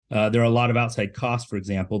There are a lot of outside costs, for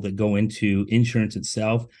example, that go into insurance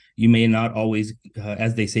itself. You may not always,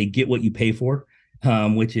 as they say, get what you pay for,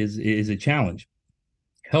 which is a challenge.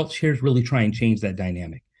 Health shares really try and change that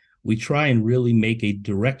dynamic. We try and really make a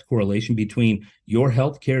direct correlation between your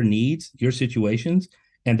healthcare needs, your situations,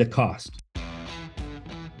 and the cost.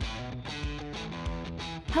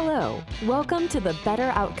 Hello, welcome to the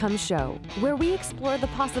Better Outcomes Show, where we explore the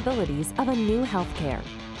possibilities of a new healthcare.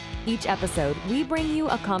 Each episode, we bring you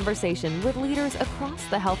a conversation with leaders across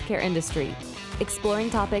the healthcare industry,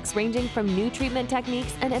 exploring topics ranging from new treatment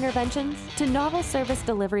techniques and interventions to novel service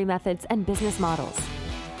delivery methods and business models.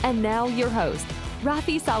 And now your host,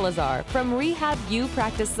 Rafi Salazar from Rehab U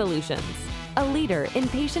Practice Solutions, a leader in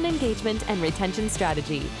patient engagement and retention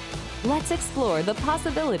strategy. Let's explore the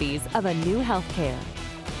possibilities of a new healthcare.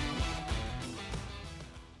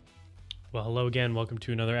 Well, hello again. Welcome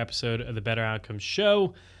to another episode of the Better Outcomes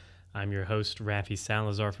Show. I'm your host, Rafi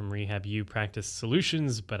Salazar from Rehab U Practice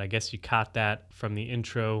Solutions, but I guess you caught that from the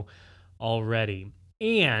intro already.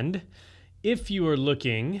 And if you are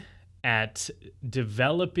looking at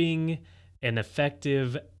developing an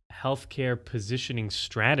effective healthcare positioning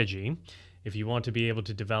strategy, if you want to be able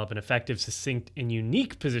to develop an effective, succinct, and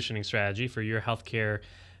unique positioning strategy for your healthcare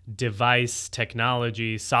device,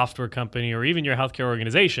 technology, software company, or even your healthcare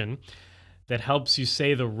organization that helps you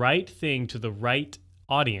say the right thing to the right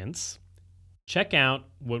audience, check out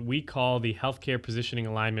what we call the Healthcare Positioning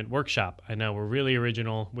Alignment Workshop. I know we're really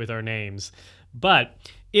original with our names, but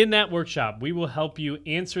in that workshop, we will help you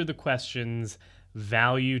answer the questions,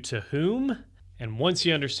 value to whom, and once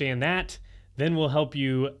you understand that, then we'll help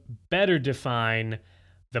you better define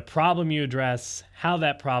the problem you address, how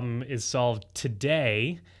that problem is solved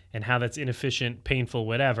today, and how that's inefficient, painful,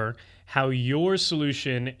 whatever, how your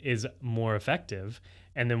solution is more effective,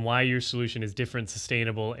 and then why your solution is different,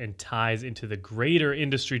 sustainable, and ties into the greater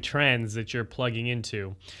industry trends that you're plugging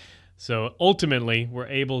into. So ultimately, we're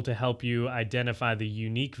able to help you identify the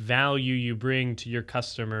unique value you bring to your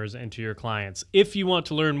customers and to your clients. If you want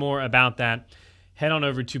to learn more about that, head on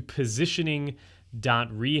over to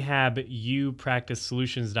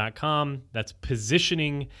positioning.rehabUpracticesolutions.com. That's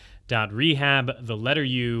positioning.rehab, the letter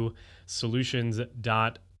U,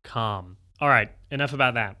 solutions.com. All right, enough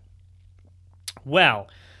about that. Well,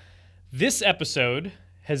 this episode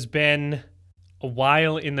has been a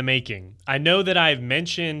while in the making. I know that I've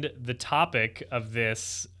mentioned the topic of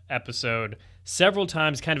this episode several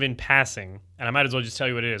times kind of in passing, and I might as well just tell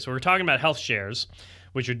you what it is. So we're talking about health shares,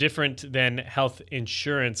 which are different than health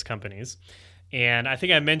insurance companies. And I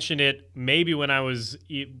think I mentioned it maybe when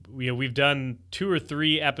we've done 2 or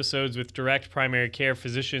 3 episodes with direct primary care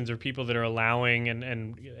physicians or people that are allowing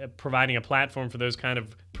and providing a platform for those kind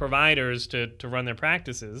of providers to run their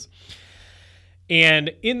practices.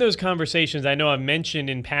 And in those conversations, I know I've mentioned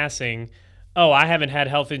in passing, I haven't had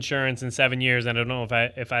health insurance in 7 years, and I don't know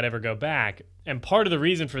if I'd ever go back. And part of the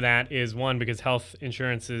reason for that is, one, because health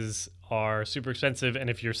insurances are super expensive, and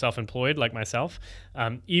if you're self-employed like myself,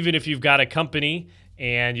 even if you've got a company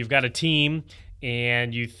and you've got a team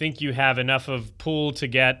and you think you have enough of pool to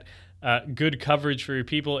get good coverage for your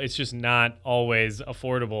people, it's just not always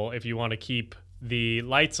affordable if you want to keep the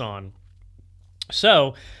lights on.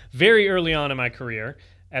 So very early on in my career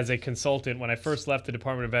as a consultant, when I first left the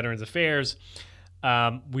Department of Veterans Affairs,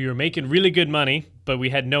 we were making really good money, but we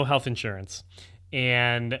had no health insurance.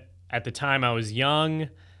 And at the time I was young.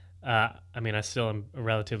 I still am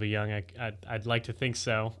relatively young. I'd like to think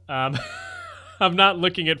so. I'm not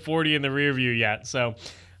looking at 40 in the rear view yet, so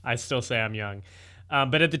I still say I'm young.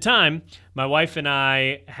 But at the time, my wife and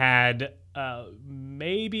I had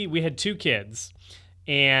we had 2 kids,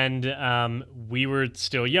 and we were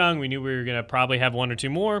still young. We knew we were going to probably have 1 or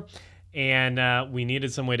 2 more, and we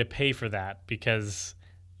needed some way to pay for that because,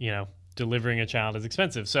 delivering a child is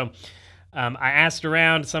expensive. So I asked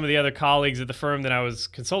around some of the other colleagues at the firm that I was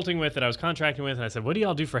consulting with, that I was contracting with, and I said, "What do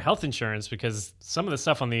y'all do for health insurance?" Because some of the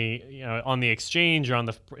stuff on the exchange or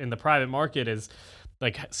in the private market is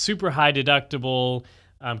like super high deductible,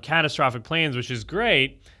 catastrophic plans, which is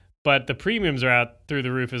great, but the premiums are out through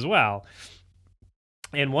the roof as well.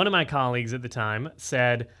 And one of my colleagues at the time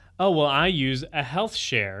said, "Oh, well, I use a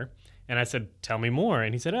HealthShare." And I said, "Tell me more."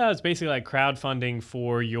 And he said, "Oh, it's basically like crowdfunding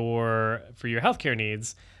for your healthcare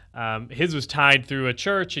needs." His was tied through a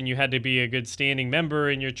church, and you had to be a good standing member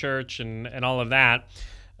in your church and all of that.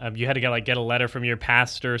 You had to get a letter from your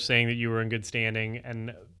pastor saying that you were in good standing.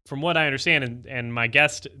 And from what I understand, and my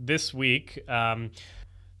guest this week,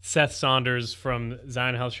 Seth Saunders from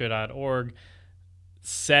ZionHealthShare.org,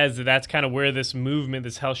 says that that's kind of where this movement,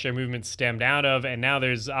 this HealthShare movement, stemmed out of. And now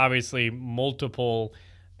there's obviously multiple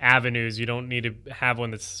avenues. You don't need to have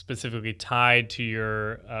one that's specifically tied to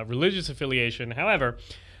your religious affiliation. However,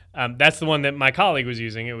 that's the one that my colleague was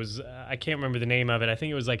using. It was, I can't remember the name of it. I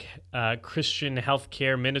think it was like Christian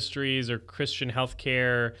Healthcare Ministries or Christian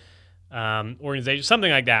Healthcare Organization,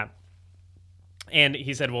 something like that. And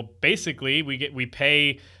he said, well, basically we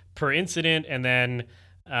pay per incident, and then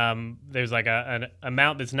there's like an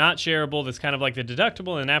amount that's not shareable that's kind of like the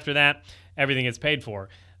deductible, and after that, everything gets paid for.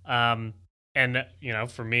 And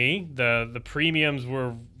for me, the premiums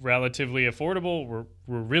were relatively affordable, were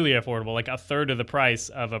really affordable, like a third of the price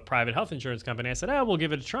of a private health insurance company. I said, oh, we'll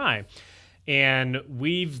give it a try. And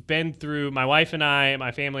we've been through, my wife and I,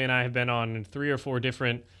 my family and I have been on 3 or 4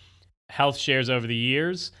 different health shares over the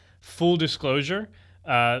years. Full disclosure,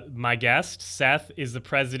 my guest, Seth, is the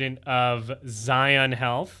president of Zion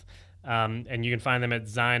Health, and you can find them at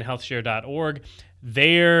zionhealthshare.org.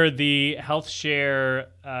 They're the HealthShare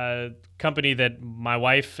company that my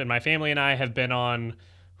wife and my family and I have been on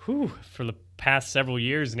for the past several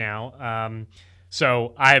years now.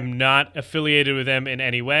 So I'm not affiliated with them in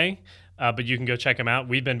any way, but you can go check them out.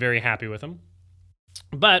 We've been very happy with them.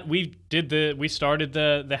 But we started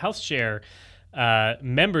the HealthShare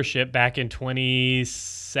membership back in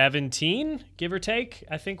 2017, give or take.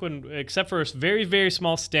 I think except for a very, very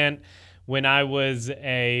small stint when I was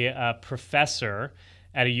a professor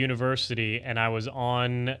at a university, and I was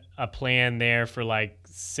on a plan there for like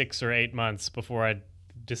 6 or 8 months before I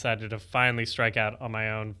decided to finally strike out on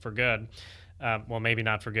my own for good. Well, maybe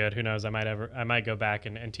not for good. Who knows? I might go back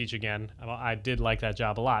and teach again. I did like that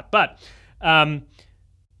job a lot, but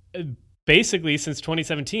basically since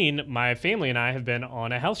 2017, my family and I have been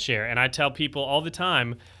on a health share, and I tell people all the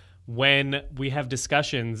time when we have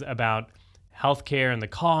discussions about healthcare and the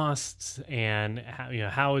costs and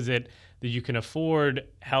how is it that you can afford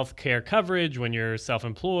healthcare coverage when you're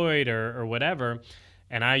self-employed or whatever.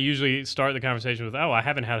 And I usually start the conversation with, I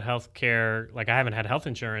haven't had healthcare, like I haven't had health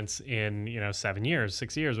insurance in 7 years,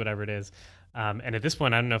 6 years, whatever it is. And at this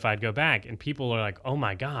point, I don't know if I'd go back. And people are like, oh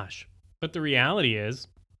my gosh. But the reality is,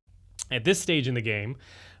 at this stage in the game,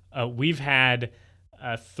 we've had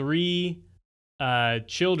 3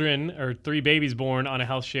 children or 3 babies born on a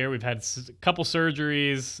health share. We've had a couple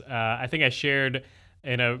surgeries. I think I shared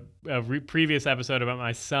in a previous episode about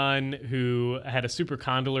my son who had a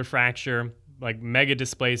supracondylar fracture, like mega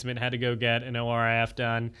displacement, had to go get an ORIF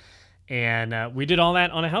done. And we did all that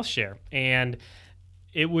on a health share. And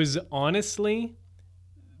it was honestly,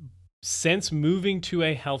 since moving to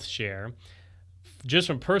a health share, just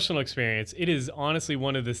from personal experience, it is honestly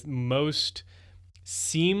one of the most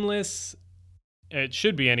seamless, it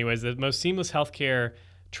should be anyways, the most seamless healthcare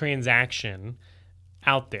transaction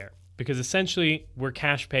out there. Because essentially, we're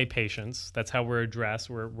cash pay patients. That's how we're addressed.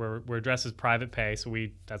 We're addressed as private pay. So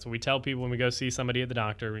that's what we tell people when we go see somebody at the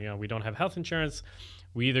doctor. We don't have health insurance.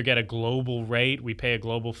 We either get a global rate, we pay a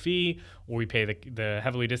global fee, or we pay the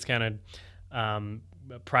heavily discounted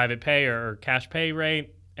private pay or cash pay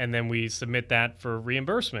rate, and then we submit that for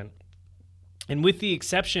reimbursement. And with the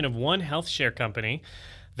exception of one health share company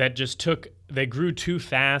that they grew too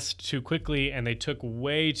fast, too quickly, and they took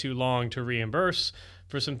way too long to reimburse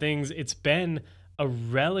for some things, it's been a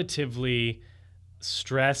relatively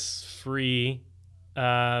stress-free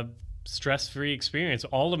experience.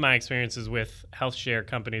 All of my experiences with health share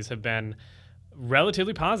companies have been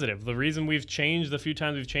relatively positive. The reason we've changed, the few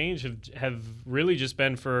times we've changed, have really just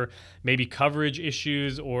been for maybe coverage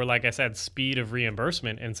issues or, like I said, speed of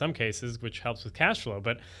reimbursement in some cases, which helps with cash flow.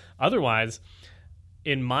 But otherwise,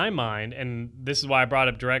 in my mind, and this is why I brought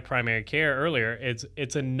up direct primary care earlier,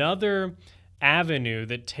 it's another avenue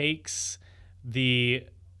that takes the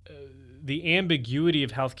ambiguity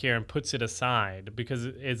of healthcare and puts it aside, because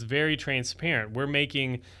it's very transparent. We're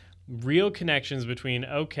making real connections between,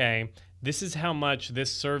 okay, this is how much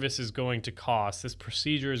this service is going to cost, this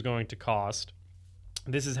procedure is going to cost,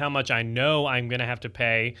 this is how much I know I'm going to have to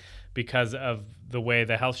pay because of the way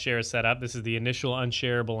the health share is set up. This is the initial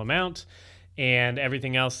unshareable amount, and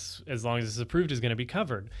everything else, as long as it's approved, is going to be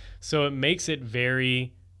covered. So it makes it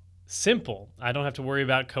very simple. I don't have to worry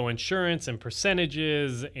about coinsurance and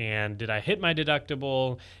percentages and did I hit my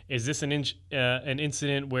deductible? Is this an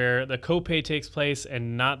incident where the copay takes place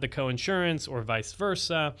and not the coinsurance, or vice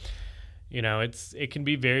versa? It can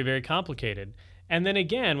be very, very complicated. And then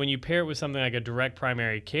again, when you pair it with something like a direct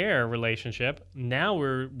primary care relationship, now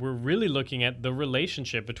we're really looking at the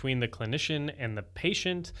relationship between the clinician and the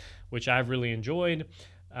patient, which I've really enjoyed.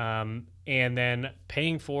 And then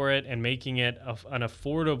paying for it and making it an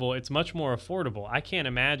affordable, it's much more affordable. I can't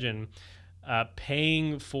imagine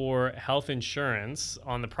paying for health insurance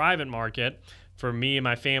on the private market for me and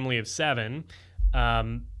my family of 7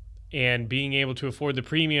 and being able to afford the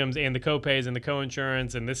premiums and the copays and the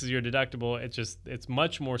coinsurance, and this is your deductible. It's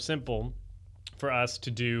much more simple for us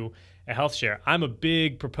to do a health share. I'm a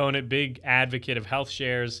big proponent, big advocate of health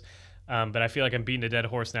shares, but I feel like I'm beating a dead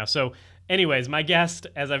horse now. So anyways, my guest,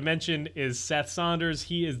 as I've mentioned, is Seth Saunders.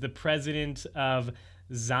 He is the president of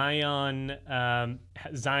Zion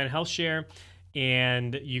HealthShare,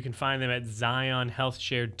 and you can find them at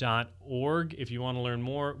zionhealthshare.org if you want to learn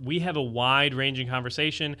more. We have a wide-ranging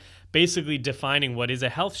conversation basically defining what is a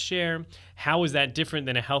health share, how is that different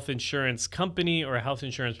than a health insurance company or a health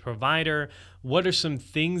insurance provider, what are some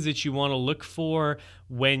things that you want to look for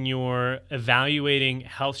when you're evaluating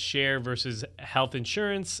health share versus health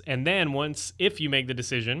insurance, and then if you make the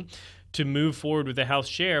decision to move forward with a health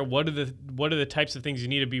share, what are the types of things you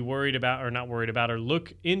need to be worried about or not worried about or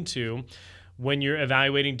look into when you're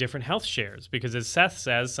evaluating different health shares? Because as Seth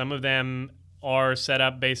says, some of them are set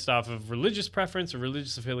up based off of religious preference or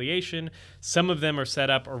religious affiliation. Some of them are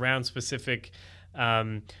set up around specific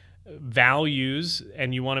values,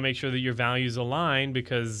 and you want to make sure that your values align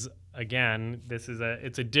because, again,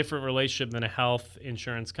 it's a different relationship than a health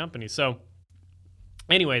insurance company. So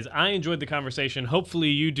anyways, I enjoyed the conversation. Hopefully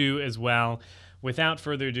you do as well. Without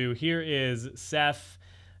further ado, here is Seth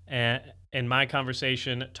and my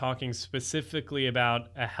conversation talking specifically about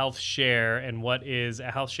a health share and what is a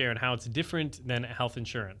health share and how it's different than health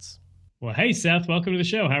insurance. Well, hey, Seth, welcome to the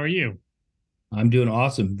show. How are you? I'm doing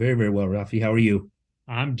awesome. Very, very well, Rafi. How are you?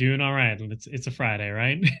 I'm doing all right. It's a Friday,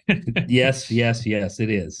 right? Yes, it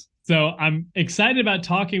is. So I'm excited about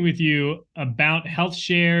talking with you about health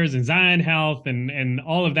shares and Zion Health and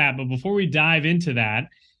all of that. But before we dive into that,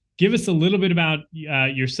 give us a little bit about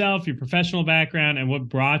yourself, your professional background, and what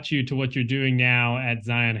brought you to what you're doing now at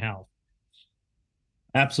Zion Health.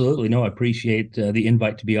 Absolutely. No, I appreciate the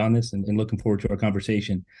invite to be on this and looking forward to our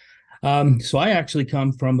conversation. So I actually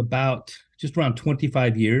come from just around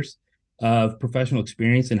 25 years of professional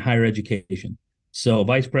experience in higher education. So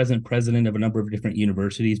vice president of a number of different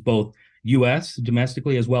universities, both U.S.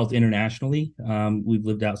 domestically as well as internationally. We've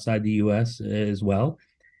lived outside the U.S. as well.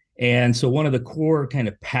 And so one of the core kind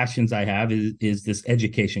of passions I have is this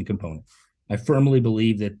education component. I firmly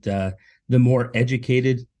believe that the more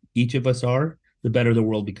educated each of us are, the better the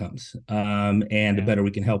world becomes, the better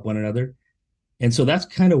we can help one another. And so that's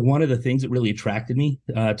kind of one of the things that really attracted me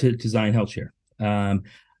to Zion HealthShare.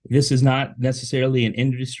 This is not necessarily an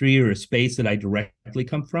industry or a space that I directly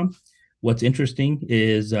come from. What's interesting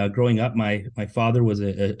is growing up, my father was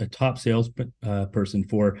a top sales person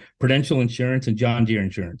for Prudential Insurance and John Deere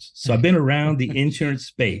Insurance. So I've been around the insurance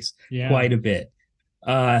space quite a bit,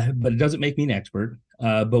 but it doesn't make me an expert.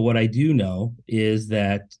 But what I do know is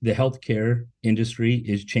that the healthcare industry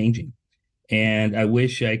is changing. And I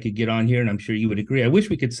wish I could get on here, and I'm sure you would agree. I wish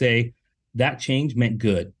we could say that change meant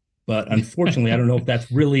good. But unfortunately, I don't know if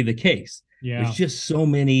that's really the case. There's just so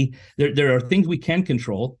many. There are things we can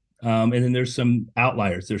control. And then there's some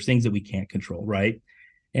outliers. There's things that we can't control, right?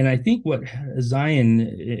 And I think what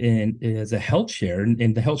Zion as a health share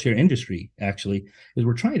in the health share industry actually is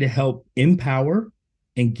we're trying to help empower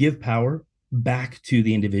and give power back to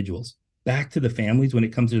the individuals, back to the families when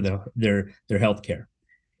it comes to their health care.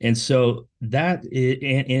 And so that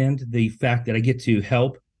and the fact that I get to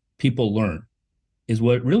help people learn is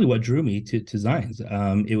what drew me to Zion's.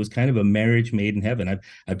 It was kind of a marriage made in heaven.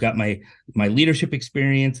 I've got my leadership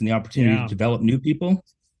experience and the opportunity to develop new people,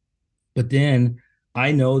 but then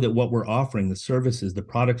I know that what we're offering, the services, the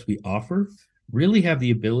products we offer, really have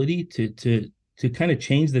the ability to kind of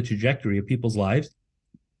change the trajectory of people's lives,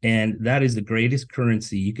 and that is the greatest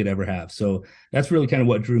currency you could ever have. So that's really kind of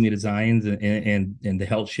what drew me to Zion's and the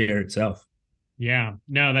health share itself. Yeah,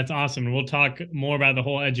 no, that's awesome. And we'll talk more about the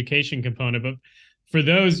whole education component, but for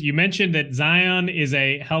those, you mentioned that Zion is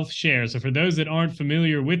a health share. So for those that aren't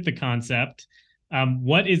familiar with the concept,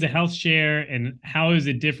 what is a health share and how is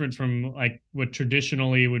it different from like what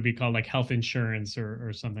traditionally would be called like health insurance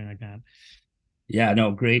or something like that? Yeah,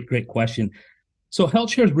 no, great question. So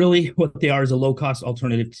health shares really what they are is a low-cost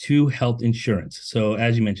alternative to health insurance. So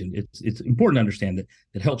as you mentioned, it's important to understand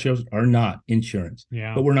that health shares are not insurance,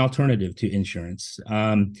 but we're an alternative to insurance.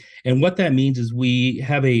 And what that means is we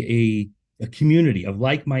have a community of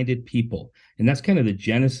like-minded people. And that's kind of the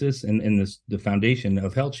genesis and the foundation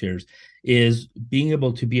of health shares is being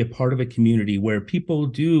able to be a part of a community where people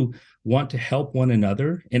do want to help one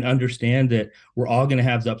another and understand that we're all going to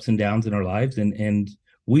have ups and downs in our lives and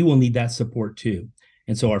we will need that support too.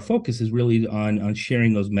 And so our focus is really on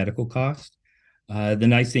sharing those medical costs. The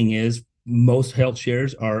nice thing is most health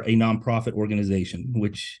shares are a nonprofit organization,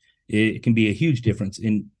 which it can be a huge difference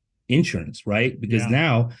in insurance, right? Because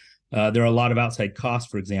now There are a lot of outside costs,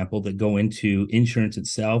 for example, that go into insurance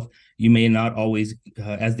itself. You may not always,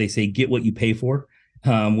 as they say, get what you pay for,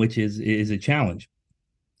 which is a challenge.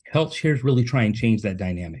 Health shares really try and change that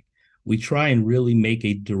dynamic. We try and really make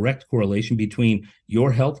a direct correlation between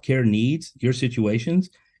your healthcare needs, your situations,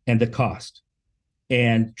 and the cost,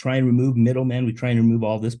 and try and remove middlemen. We try and remove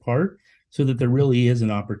all this part so that there really is an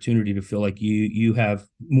opportunity to feel like you have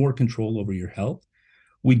more control over your health.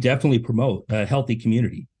 We definitely promote a healthy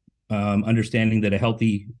community, understanding that a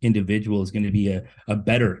healthy individual is going to be a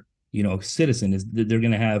better citizen, is they're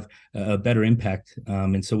going to have a better impact.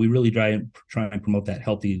 And so we really try and promote that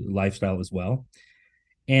healthy lifestyle as well.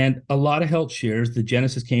 And a lot of health shares, the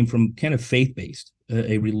genesis came from kind of faith-based,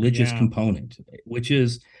 a religious component, which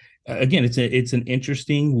is, again, it's an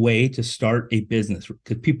interesting way to start a business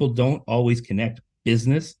because people don't always connect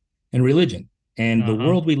business and religion. And the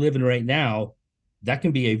world we live in right now, that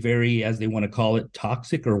can be a very, as they want to call it,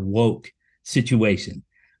 toxic or woke situation.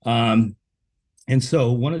 And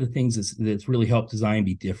so one of the things that's really helped Design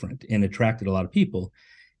be different and attracted a lot of people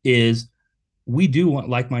is we do want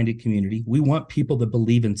like-minded community. We want people that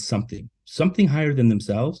believe in something higher than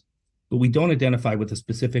themselves, but we don't identify with a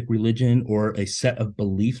specific religion or a set of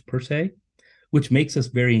beliefs per se, which makes us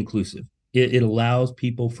very inclusive. It allows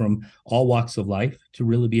people from all walks of life to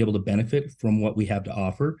really be able to benefit from what we have to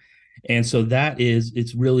offer. And so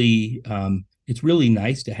it's really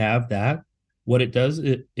nice to have that. What it does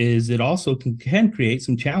is it also can create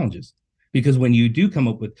some challenges, because when you do come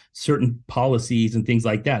up with certain policies and things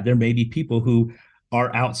like that, there may be people who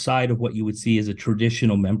are outside of what you would see as a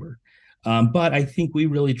traditional member. But I think we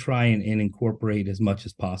really try and incorporate as much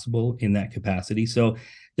as possible in that capacity. So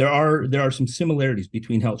there are some similarities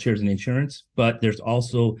between health shares and insurance, but there's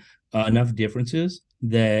also enough differences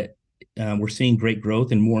that we're seeing great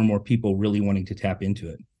growth and more people really wanting to tap into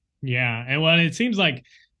it. Yeah. And well, it seems like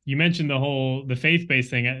you mentioned the faith-based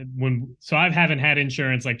thing. So I haven't had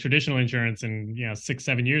insurance, like traditional insurance, in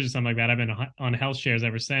 6-7 years or something like that. I've been on health shares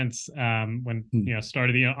ever since when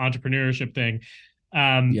started the entrepreneurship thing.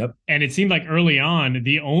 Yep. And it seemed like early on,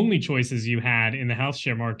 the only choices you had in the health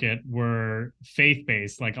share market were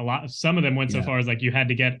faith-based. Like some of them went so far as like you had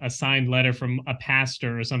to get a signed letter from a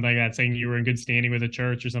pastor or something like that saying you were in good standing with a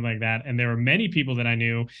church or something like that. And there were many people that I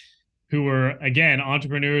knew who were, again,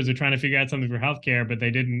 entrepreneurs or trying to figure out something for healthcare, but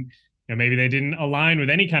they didn't, maybe they didn't align with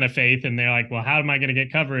any kind of faith. And they're like, well, how am I going to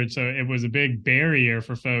get coverage? So it was a big barrier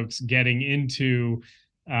for folks getting into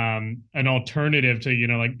an alternative to,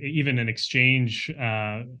 like even an exchange,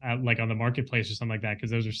 like on the marketplace or something like that,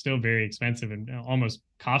 because those are still very expensive and almost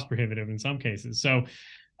cost prohibitive in some cases. So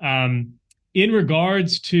in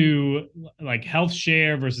regards to like health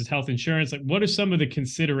share versus health insurance, like what are some of the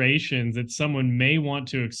considerations that someone may want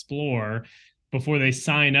to explore before they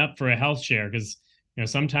sign up for a health share? Because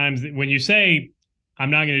sometimes when you say I'm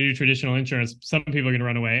not going to do traditional insurance, some people are going to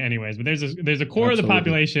run away anyways. But there's a core of the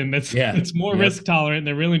population that's more risk tolerant and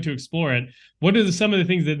they're willing to explore it. What are some of the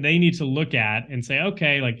things that they need to look at and say,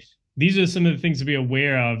 okay, like these are some of the things to be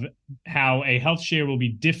aware of, how a health share will be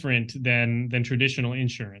different than traditional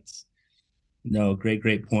insurance? No,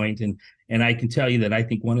 great point. And I can tell you that I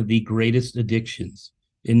think one of the greatest addictions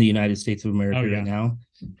in the United States of America right now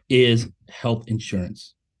is health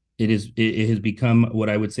insurance. It has become what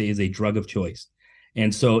I would say is a drug of choice.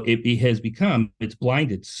 And so it's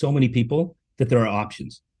blinded so many people that there are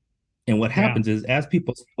options. And what happens is as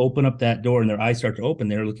people open up that door and their eyes start to open,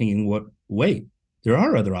 they're looking in wait, there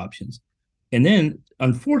are other options. And then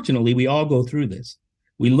unfortunately, we all go through this.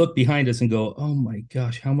 We look behind us and go, oh my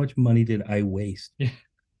gosh, how much money did I waste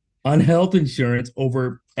on health insurance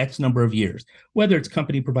over X number of years, whether it's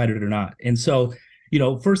company provided or not. And so,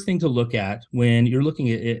 first thing to look at when you're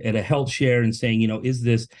looking at a health share and saying,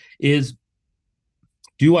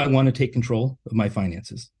 do I want to take control of my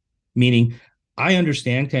finances? Meaning, I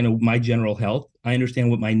understand kind of my general health. I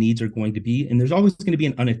understand what my needs are going to be. And there's always going to be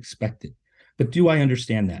an unexpected. But do I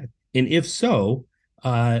understand that? And if so,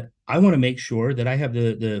 I want to make sure that I have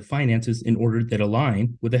the finances in order that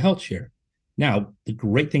align with the health share. Now, the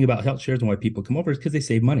great thing about health shares and why people come over is because they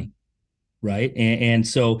save money, right? And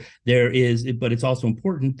so but it's also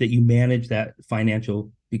important that you manage that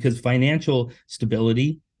because financial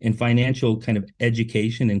stability and financial kind of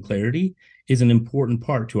education and clarity is an important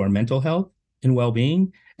part to our mental health and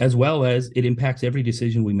well-being, as well as it impacts every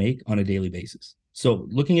decision we make on a daily basis. So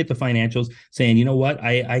looking at the financials, saying, you know what,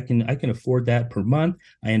 I can afford that per month.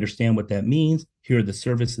 I understand what that means. Here are the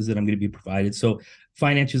services that I'm going to be provided. So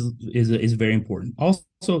finances is very important. Also,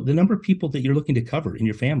 the number of people that you're looking to cover in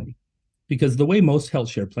your family, because the way most health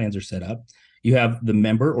share plans are set up, You have the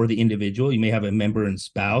member or the individual. You may have a member and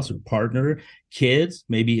spouse or partner, kids.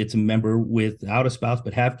 Maybe it's a member without a spouse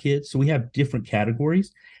but have kids. So we have different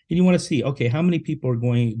categories. And you want to see, okay, how many people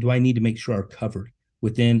do I need to make sure are covered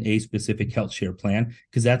within a specific HealthShare plan?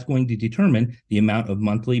 Because that's going to determine the amount of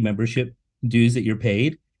monthly membership dues that you're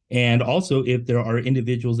paid. And also, if there are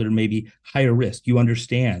individuals that are maybe higher risk, you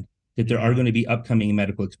understand that there are going to be upcoming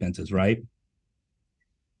medical expenses, right?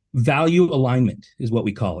 Value alignment is what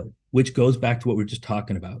we call it, which goes back to what we are just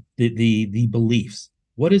talking about, the beliefs.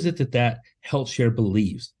 What is it that HealthShare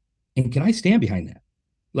believes? And can I stand behind that?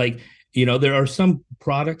 Like, there are some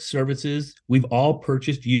products, services we've all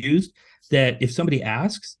purchased, used, that if somebody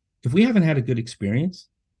asks, if we haven't had a good experience,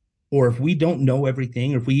 or if we don't know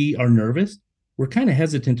everything, or if we are nervous, we're kind of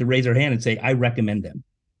hesitant to raise our hand and say, I recommend them,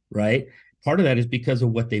 right? Part of that is because of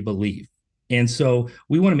what they believe. And so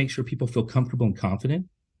we want to make sure people feel comfortable and confident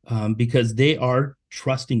because they are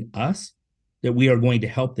trusting us that we are going to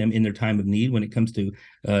help them in their time of need when it comes to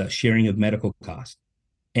sharing of medical costs.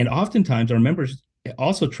 And oftentimes our members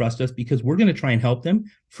also trust us because we're going to try and help them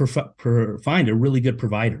find a really good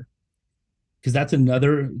provider. Because that's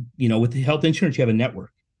another, with the health insurance, you have a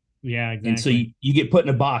network. Yeah, exactly. And so you get put in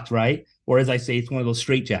a box, right? Or as I say, it's one of those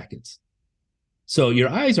straitjackets. So your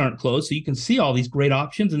eyes aren't closed, so you can see all these great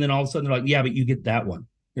options. And then all of a sudden they're like, yeah, but you get that one.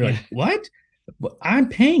 You're like, what? Well, I'm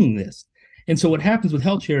paying this. And so what happens with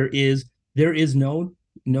HealthShare is there is no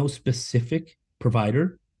specific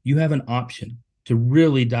provider. You have an option to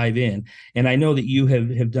really dive in. And I know that you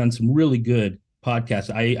have done some really good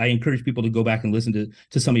podcasts. I encourage people to go back and listen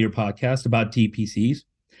to some of your podcasts about TPCs,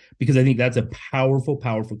 because I think that's a powerful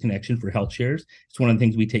connection for HealthShares. It's one of the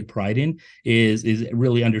things we take pride in is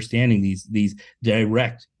really understanding these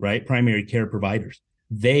direct, right, primary care providers.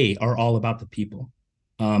 They are all about the people.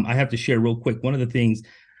 I have to share real quick. One of the things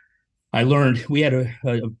I learned, we had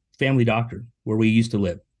a family doctor where we used to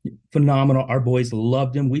live. Phenomenal. Our boys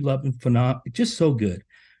loved him. We loved him. Phenomenal. Just so good.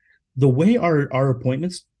 The way our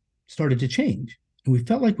appointments started to change, and we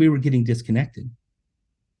felt like we were getting disconnected.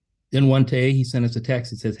 Then one day he sent us a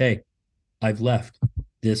text that says, hey, I've left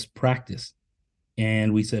this practice.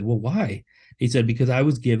 And we said, well, why? He said, because I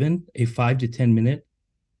was given a 5 to 10 minute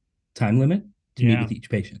time limit to meet with each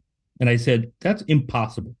patient. And I said, that's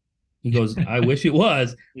impossible. He goes, I wish it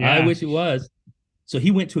was. I wish it was. So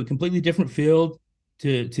he went to a completely different field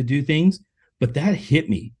to do things, but that hit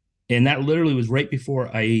me. And that literally was right before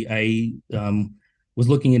I was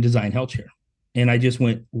looking in Design HealthShare. And I just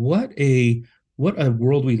went, what a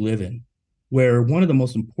world we live in, where one of the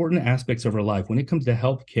most important aspects of our life when it comes to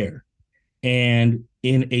healthcare, and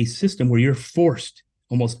in a system where you're forced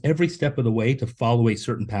almost every step of the way to follow a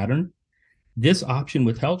certain pattern, this option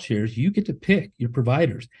with HealthShares, you get to pick your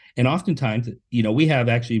providers. And oftentimes, we have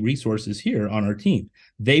actually resources here on our team.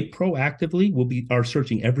 They proactively are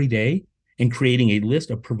searching every day and creating a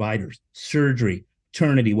list of providers, surgery,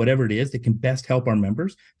 maternity, whatever it is that can best help our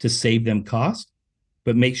members to save them cost,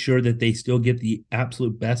 but make sure that they still get the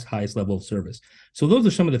absolute best, highest level of service. So those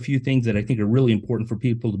are some of the few things that I think are really important for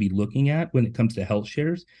people to be looking at when it comes to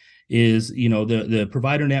HealthShares is, the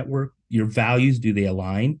provider network, your values, do they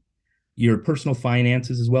align? Your personal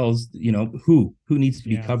finances, as well as, who needs to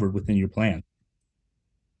be covered within your plan.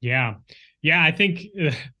 Yeah. Yeah. I think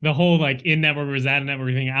the whole like in-network versus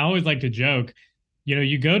out-of-network thing, I always like to joke,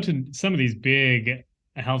 you go to some of these big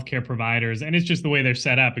healthcare providers and it's just the way they're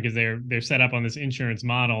set up because they're set up on this insurance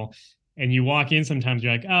model. And you walk in, sometimes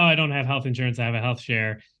you're like, oh, I don't have health insurance. I have a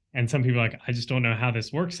HealthShare. And some people are like, I just don't know how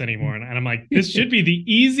this works anymore. And I'm like, this should be the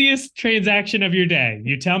easiest transaction of your day.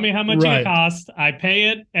 You tell me how much it costs, I pay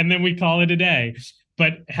it, and then we call it a day.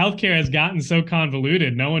 But healthcare has gotten so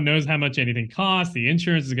convoluted. No one knows how much anything costs. The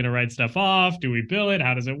insurance is going to write stuff off. Do we bill it?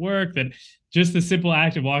 How does it work? That just the simple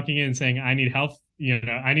act of walking in and saying, I need health,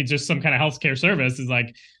 I need just some kind of healthcare service is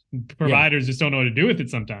like providers just don't know what to do with it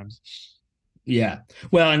sometimes. Yeah.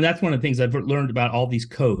 Well, and that's one of the things I've learned about all these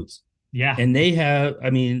codes. Yeah. And they have,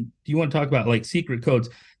 do you want to talk about like secret codes?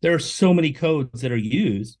 There are so many codes that are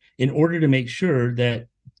used in order to make sure that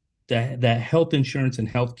health insurance and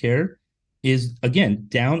healthcare is, again,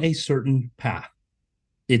 down a certain path.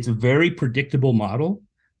 It's a very predictable model.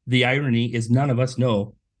 The irony is none of us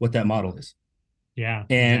know what that model is. Yeah.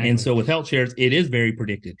 And so with HealthShares, it is very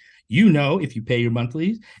predicted. If you pay your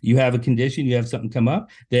monthlies, you have a condition, you have something come up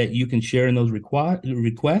that you can share in those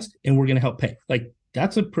requests, and we're going to help pay. Like,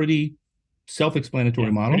 that's a pretty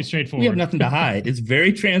self-explanatory model. Pretty straightforward. We have nothing to hide. It's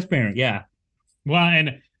very transparent. Yeah. Well,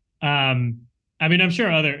 and I'm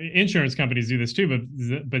sure other insurance companies do this too,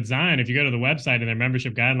 but Zion, if you go to the website and their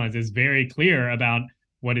membership guidelines, is very clear about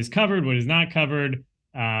what is covered, what is not covered.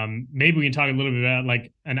 Maybe we can talk a little bit about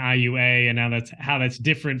like an IUA and how that's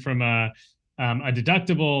different from a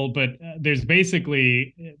deductible. But there's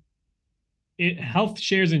basically health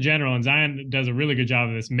shares in general, and Zion does a really good job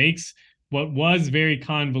of this, makes what was very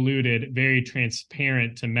convoluted very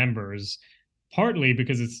transparent to members, partly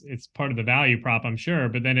because it's part of the value prop, I'm sure,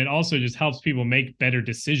 but then it also just helps people make better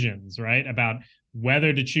decisions, right, about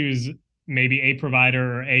whether to choose maybe a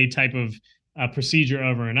provider or a type of procedure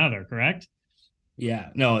over another, correct? Yeah,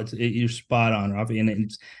 no, you're spot on, Rafi.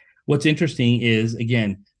 And what's interesting is,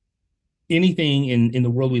 again, anything in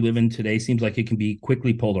the world we live in today seems like it can be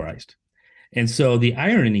quickly polarized. And so the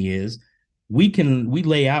irony is we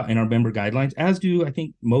lay out in our member guidelines, as do I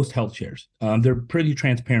think most health shares. They're pretty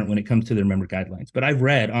transparent when it comes to their member guidelines. But I've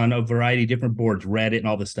read on a variety of different boards, Reddit and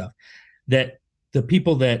all this stuff, that the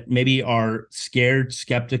people that maybe are scared,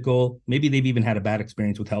 skeptical, maybe they've even had a bad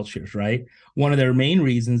experience with health shares, right? One of their main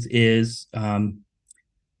reasons is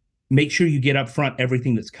make sure you get up front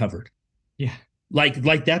everything that's covered. Yeah.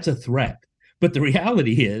 Like that's a threat. But the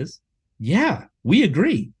reality is, yeah, we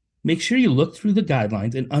agree. Make sure you look through the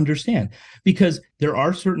guidelines and understand, because there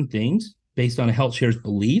are certain things based on a health share's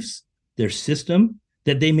beliefs, their system,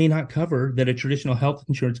 that they may not cover that a traditional health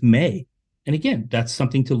insurance may. And again, that's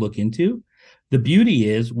something to look into. The beauty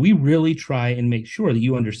is we really try and make sure that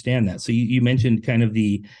you understand that. So you mentioned kind of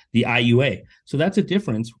the IUA. So that's a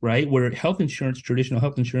difference, right? Where health insurance, traditional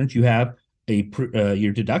health insurance, you have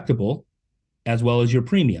your deductible as well as your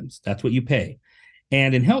premiums. That's what you pay.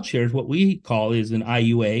 And in health shares, what we call is an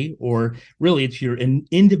IUA, or really it's your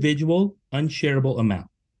individual unshareable amount.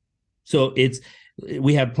 So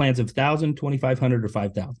we have plans of 1,000, 2,500, or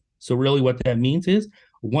 5,000. So really what that means is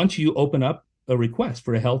once you open up a request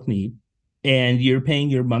for a health need and you're paying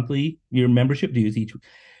your membership dues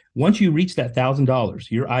once you reach that $1,000,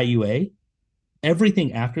 your IUA,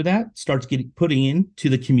 everything after that starts putting into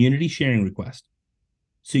the community sharing request.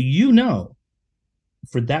 So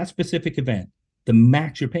for that specific event, the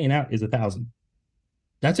max you're paying out is 1,000.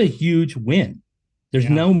 That's a huge win. There's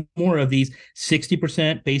no more of these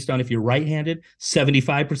 60% based on if you're right-handed,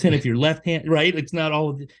 75% if you're left-handed, right? It's not all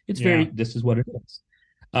of it. It's this is what it is.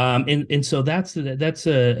 And so that's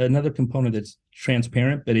another component that's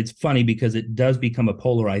transparent, but it's funny because it does become a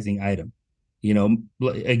polarizing item.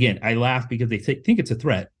 Again, I laugh because they think it's a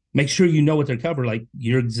threat. Make sure you know what they're covered. Like,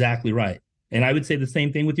 you're exactly right. And I would say the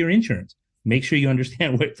same thing with your insurance. Make sure you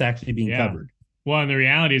understand what's actually being covered. Well, and the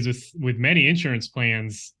reality is with many insurance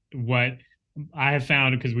plans, what I have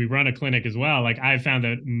found, because we run a clinic as well, like I've found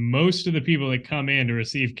that most of the people that come in to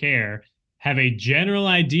receive care have a general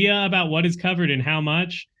idea about what is covered and how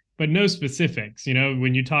much, but no specifics.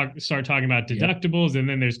 When you start talking about deductibles, and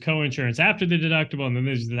then there's co-insurance after the deductible, and then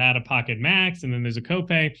there's the out-of-pocket max, and then there's a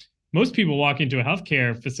copay. Most people walk into a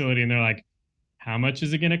healthcare facility and they're like, how much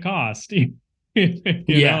is it going to cost?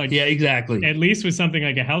 Exactly. At least with something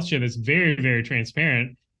like a health share that's very, very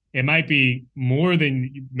transparent, it might be more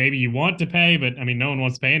than maybe you want to pay, but I mean, no one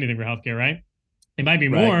wants to pay anything for healthcare, right? It might be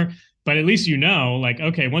more, but at least like,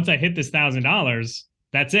 okay, once I hit this $1,000,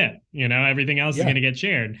 that's it. Everything else is going to get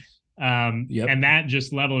shared. And that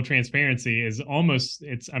just level of transparency is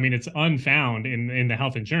it's unfound in the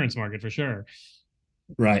health insurance market for sure.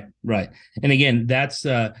 Right. And again, that's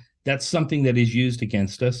something that is used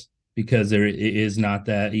against us, because there is not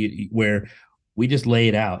that where we just lay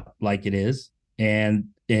it out like it is.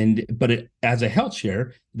 But as a health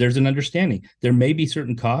share, there's an understanding. There may be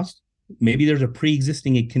certain costs. Maybe there's a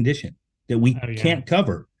pre-existing condition that we can't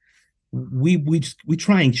cover. We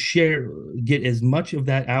try and get as much of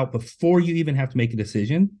that out before you even have to make a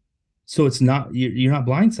decision. So you're not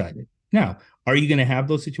blindsided. Now, are you going to have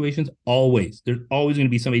those situations? Always. There's always going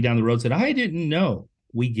to be somebody down the road that said, I didn't know.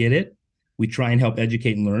 We get it. We try and help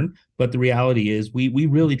educate and learn. But the reality is we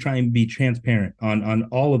really try and be transparent on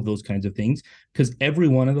all of those kinds of things, because every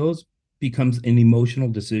one of those becomes an emotional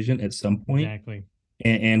decision at some point. Exactly.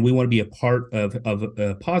 And we want to be a part of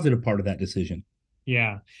a positive part of that decision.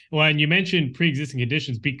 Yeah. Well, and you mentioned pre-existing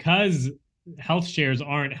conditions, because health shares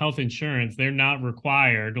aren't health insurance. They're not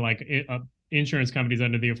required, like insurance companies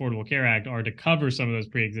under the Affordable Care Act are, to cover some of those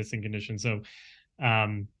pre-existing conditions. So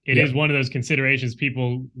it is one of those considerations,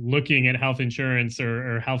 people looking at health insurance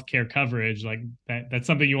or healthcare coverage, like that's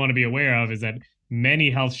something you want to be aware of, is that many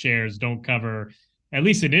health shares don't cover, at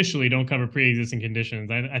least initially, don't cover pre-existing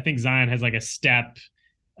conditions. I think Zion has like a step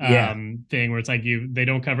thing where it's like they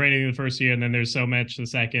don't cover anything the first year, and then there's so much the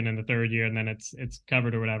second and the third year, and then it's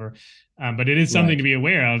covered or whatever. But it is something to be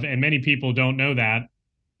aware of, and many people don't know that,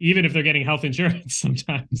 even if they're getting health insurance.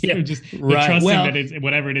 Sometimes they're trusting that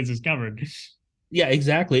whatever it is covered. Yeah,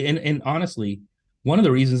 exactly. And honestly, One of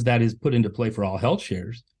the reasons that is put into play for all health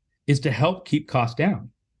shares is to help keep costs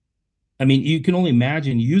down. I mean, you can only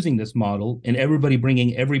imagine using this model and everybody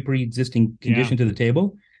bringing every pre-existing condition to the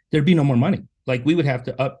table. There'd be no more money. Like we would have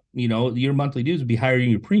to up, your monthly dues would be higher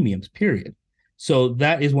than your premiums, period. So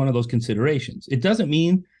that is one of those considerations. It doesn't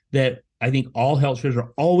mean that I think all health shares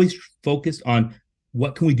are always focused on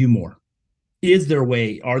what can we do more? Is there a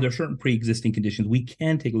way? Are there certain pre-existing conditions we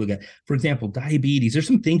can take a look at? For example, diabetes. There's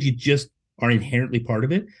some things you just are inherently part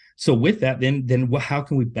of it. So with that, then how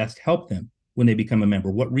can we best help them when they become a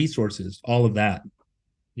member? What resources? All of that.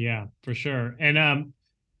 Yeah, for sure. And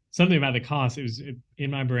something about the cost, it was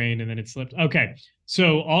in my brain and then it slipped. Okay.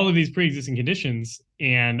 So all of these pre-existing conditions,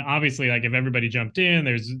 and obviously like if everybody jumped in,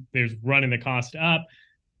 there's running the cost up.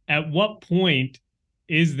 At what point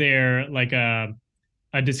is there like a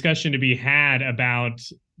discussion to be had about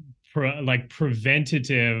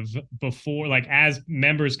preventative before, like as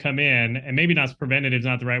members come in, and maybe not preventative is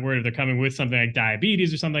not the right word, if they're coming with something like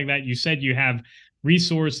diabetes or something like that? You said you have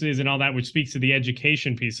resources and all that, which speaks to the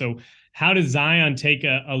education piece. So how does Zion take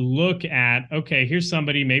a look at, okay, here's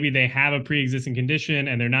somebody, maybe they have a pre-existing condition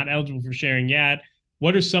and they're not eligible for sharing yet.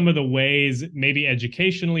 What are some of the ways, maybe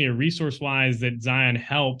educationally or resource-wise, that Zion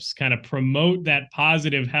helps kind of promote that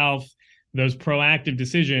positive health, those proactive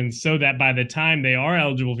decisions, so that by the time they are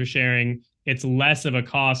eligible for sharing, it's less of a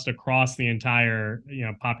cost across the entire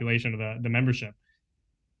population of the membership?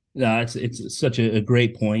 It's such a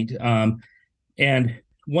great point. And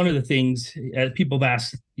one of the things people have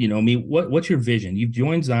asked, me, what's your vision? You've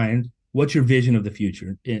joined Zion. What's your vision of the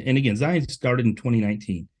future? And again, Zion started in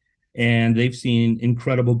 2019, and they've seen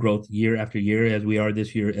incredible growth year after year, as we are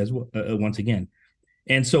this year as once again.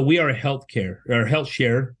 And so we are a healthcare or health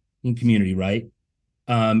share in community, right?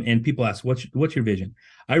 And people ask, what's your vision?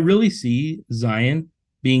 I really see Zion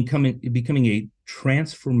becoming a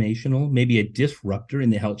transformational, maybe a disruptor in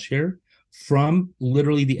the health share from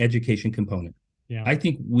literally the education component. Yeah. I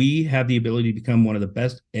think we have the ability to become one of the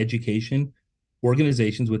best education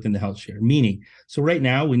organizations within the health share. Meaning, so right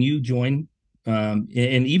now, when you join, and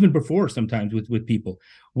even before sometimes with people,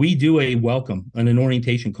 we do a welcome and an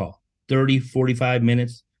orientation call, 30, 45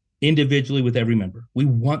 minutes individually with every member. We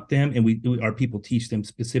want them, and our people teach them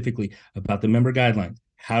specifically about the member guidelines,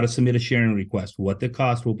 how to submit a sharing request, what the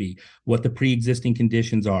cost will be, what the pre-existing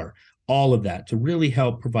conditions are, all of that to really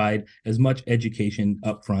help provide as much education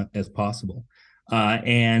upfront as possible.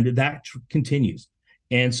 And that continues.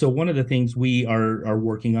 And so one of the things we are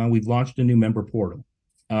working on, we've launched a new member portal.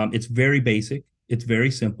 It's very basic, it's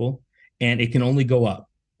very simple, and it can only go up.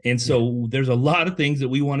 And so there's a lot of things that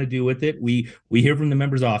we want to do with it. We hear from the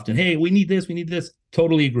members often, hey, we need this.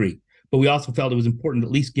 Totally agree. But we also felt it was important to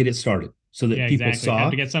at least get it started so that people saw.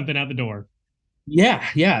 Have to get something out the door. Yeah.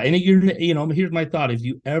 And here's my thought. If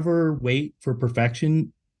you ever wait for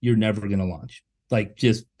perfection, you're never going to launch. That's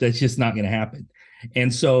just not going to happen.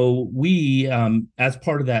 And so we, as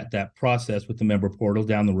part of that process with the member portal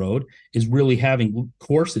down the road, is really having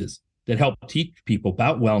courses that help teach people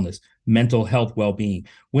about wellness, mental health, well-being.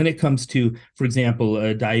 When it comes to, for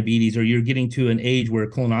example, diabetes, or you're getting to an age where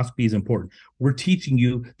colonoscopy is important, we're teaching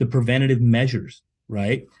you the preventative measures,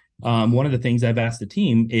 right? One of the things I've asked the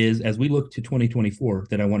team is, as we look to 2024,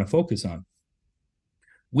 that I want to focus on,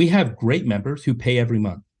 we have great members who pay every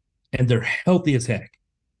month, and they're healthy as heck.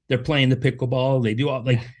 They're playing the pickleball, they do all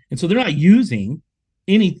and so they're not using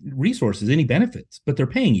any resources, any benefits, but they're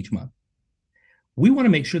paying each month. We want to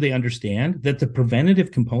make sure they understand that the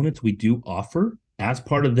preventative components we do offer as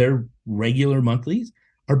part of their regular monthlies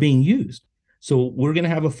are being used. So we're going to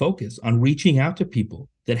have a focus on reaching out to people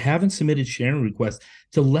that haven't submitted sharing requests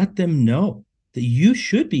to let them know that you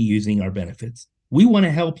should be using our benefits. We want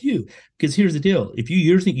to help you, because here's the deal. If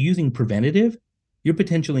you're using preventative, you're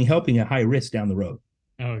potentially helping a high risk down the road.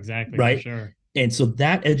 Oh, exactly. Right. For sure. And so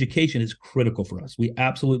that education is critical for us. We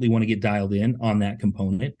absolutely want to get dialed in on that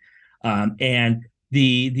component. And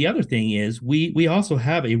the other thing is we also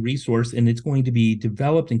have a resource, and it's going to be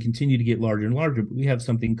developed and continue to get larger and larger. But we have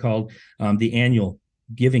something called the annual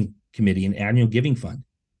giving committee, an annual giving fund,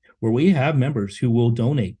 where we have members who will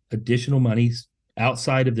donate additional monies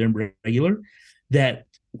outside of their regular, that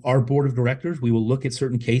our board of directors, we will look at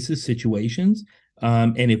certain cases, situations.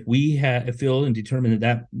 And if we feel and determine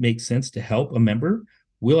that makes sense to help a member,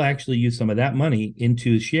 we'll actually use some of that money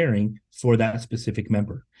into sharing for that specific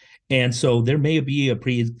member. And so there may be a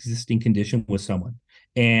pre-existing condition with someone,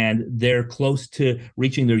 and they're close to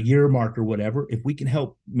reaching their year mark or whatever. If we can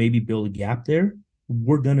help maybe build a gap there,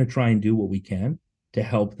 we're going to try and do what we can to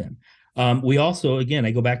help them. We also, again,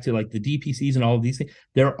 I go back to like the DPCs and all of these things.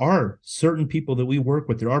 There are certain people that we work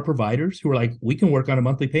with. There are providers who are like, we can work on a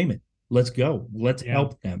monthly payment. Let's go. Let's Yeah.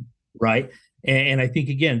 help them. Right. And I think,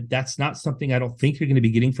 again, that's not something I don't think you're going to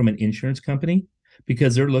be getting from an insurance company,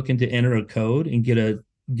 because they're looking to enter a code and get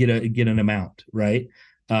an amount. Right.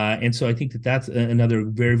 And so I think that that's another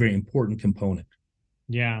very, very important component.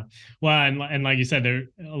 Yeah. Well, and like you said, there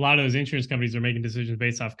a lot of those insurance companies are making decisions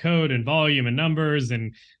based off code and volume and numbers.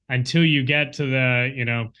 And until you get to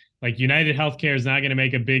the, like United Healthcare is not going to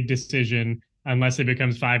make a big decision unless it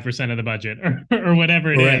becomes 5% of the budget or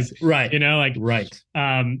whatever it is, Correct. Right. like Right.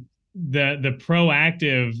 the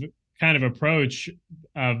proactive kind of approach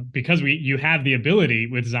of, because you have the ability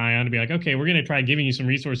with Zion to be like, okay, we're going to try giving you some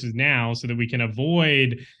resources now so that we can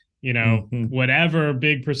avoid Mm-hmm. whatever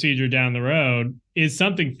big procedure down the road, is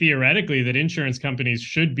something theoretically that insurance companies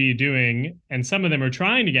should be doing. And some of them are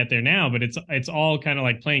trying to get there now, but it's all kind of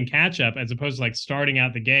like playing catch up as opposed to like starting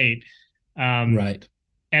out the gate. Right.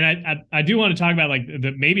 And I do want to talk about like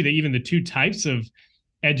even the two types of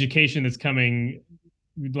education that's coming,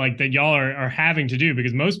 like that y'all are having to do,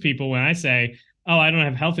 because most people, when I say, oh, I don't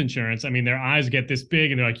have health insurance, I mean, their eyes get this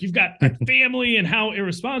big and they're like, you've got a family and how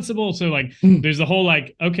irresponsible. So like, there's the whole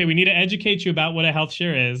like, okay, we need to educate you about what a health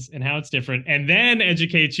share is and how it's different. And then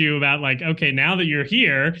educate you about like, okay, now that you're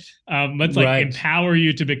here, let's like Right. empower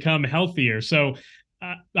you to become healthier. So,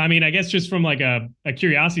 I mean, I guess just from like a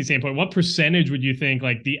curiosity standpoint, what percentage would you think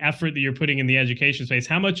like the effort that you're putting in the education space,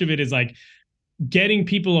 how much of it is like getting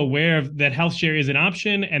people aware of that health share is an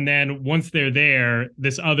option, and then once they're there,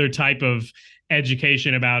 this other type of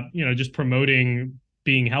education about just promoting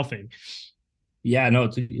being healthy? Yeah, no,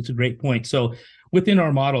 it's a great point. So within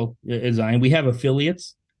our model design, we have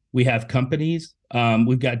affiliates, we have companies,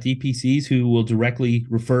 we've got DPCs who will directly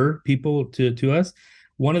refer people to us.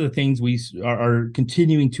 One of the things we are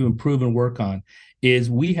continuing to improve and work on is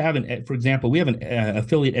for example, we have an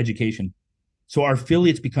affiliate education. So our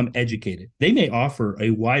affiliates become educated. They may offer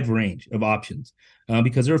a wide range of options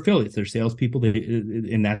because they're affiliates, they're salespeople,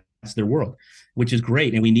 and that's their world, which is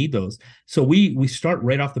great, and we need those. So we start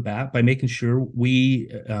right off the bat by making sure we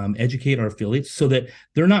educate our affiliates so that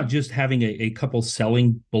they're not just having a couple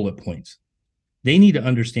selling bullet points. They need to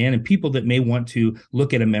understand, and people that may want to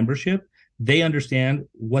look at a membership, they understand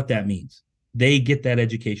what that means. They get that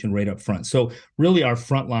education right up front. So really our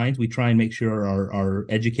front lines, we try and make sure are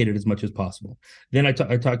educated as much as possible. Then I talked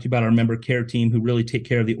to you about our member care team who really take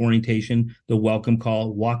care of the orientation, the welcome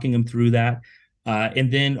call, walking them through that.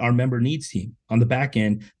 And then our member needs team on the back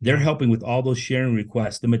end, they're helping with all those sharing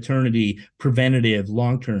requests, the maternity, preventative,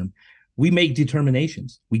 long-term. We make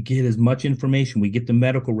determinations. We get as much information. We get the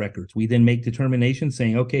medical records. We then make determinations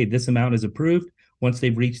saying, okay, this amount is approved once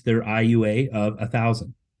they've reached their IUA of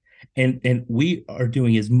 1,000. And we are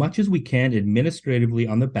doing as much as we can administratively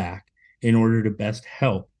on the back in order to best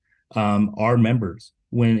help our members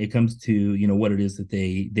when it comes to what it is that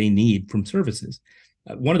they need from services.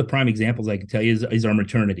 One of the prime examples I can tell you is our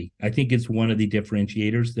maternity. I think it's one of the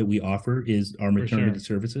differentiators that we offer is our maternity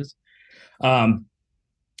services.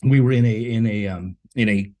 We were in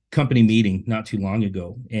a company meeting not too long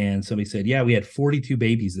ago, and somebody said, "Yeah, we had 42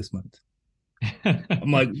 babies this month."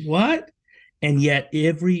 I'm like, "What?" And yet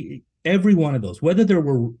every one of those, whether there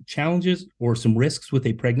were challenges or some risks with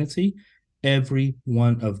a pregnancy, every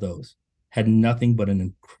one of those had nothing but an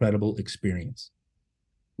incredible experience.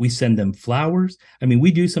 We send them flowers. I mean,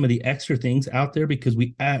 we do some of the extra things out there because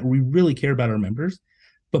we really care about our members.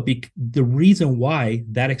 But the reason why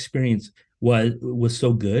that experience was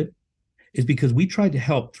so good is because we tried to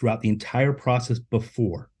help throughout the entire process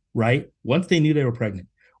before, right? Once they knew they were pregnant,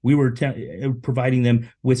 we were providing them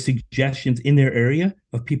with suggestions in their area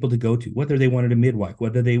of people to go to, whether they wanted a midwife,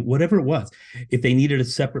 whatever it was. If they needed a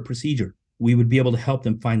separate procedure, we would be able to help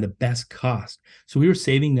them find the best cost. So we were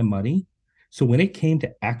saving them money. So when it came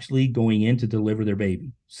to actually going in to deliver their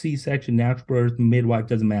baby, C-section, natural birth, midwife,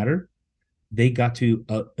 doesn't matter, they got to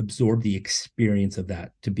absorb the experience of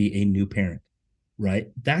that to be a new parent, right?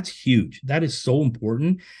 That's huge. That is so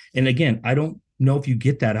important. And again, I don't know if you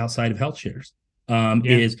get that outside of health shares.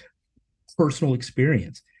 Is personal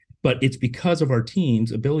experience, but it's because of our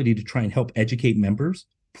team's ability to try and help educate members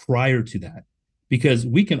prior to that, because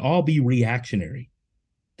we can all be reactionary.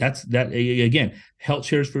 That's that again, health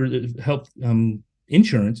shares for health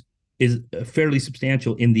insurance is fairly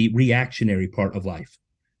substantial in the reactionary part of life.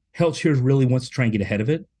 Health shares really wants to try and get ahead of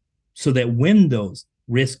it so that when those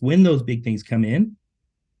big things come in,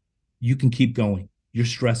 you can keep going. Your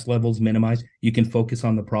stress levels minimized. You can focus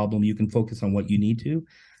on the problem. You can focus on what you need to.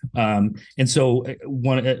 And so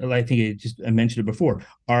I think I mentioned it before,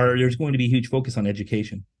 there's going to be a huge focus on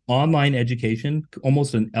education, online education,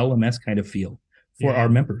 almost an LMS kind of feel for our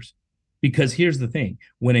members. Because here's the thing,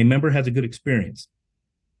 when a member has a good experience,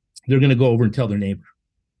 they're going to go over and tell their neighbor,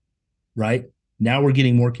 right? Now we're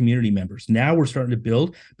getting more community members. Now we're starting to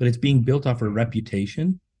build, but it's being built off a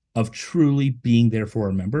reputation of truly being there for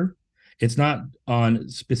a member. It's not on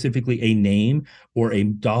specifically a name or a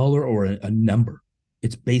dollar or a number.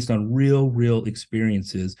 It's based on real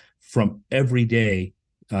experiences from everyday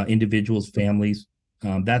individuals, families.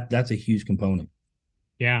 That's a huge component.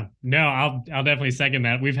 Yeah, no, I'll definitely second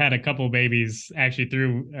that. We've had a couple of babies actually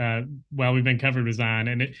through while we've been covered with Zion,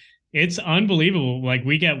 and it's unbelievable. Like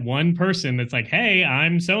we get one person that's like, "Hey,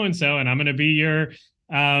 I'm so and so, and I'm going to be your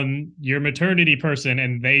maternity person,"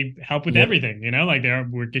 and they help with Yep. everything. Like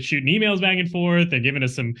we're shooting emails back and forth. They're giving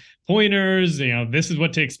us some pointers. This is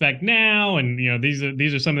what to expect now, and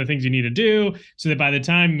these are some of the things you need to do. So that by the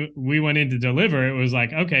time we went in to deliver, it was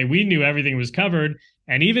like, okay, we knew everything was covered,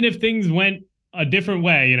 and even if things went a different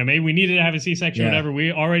way, maybe we needed to have a C-section or Yeah. whatever, we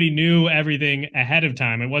already knew everything ahead of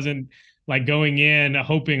time. It wasn't like going in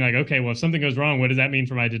hoping like, okay, well, if something goes wrong, what does that mean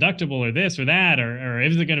for my deductible or this or that, or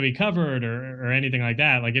is it going to be covered or anything like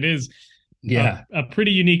that? Like it is Yeah. a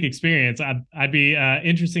pretty unique experience. I'd be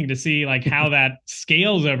interesting to see like how that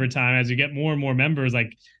scales over time as you get more and more members.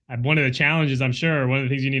 Like one of the challenges, I'm sure, one of the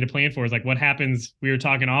things you need to plan for is like what happens. We were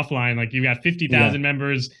talking offline, like you got 50,000 Yeah.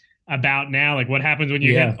 members about now, like what happens when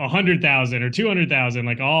you hit Yeah. 100,000 or 200,000,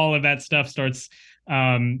 like all of that stuff starts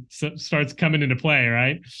coming into play,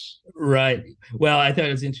 right? Right. Well, I thought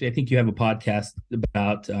it was interesting. I think you have a podcast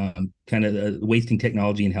about kind of wasting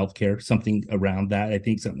technology in healthcare, something around that. I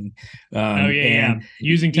think something. Oh yeah. And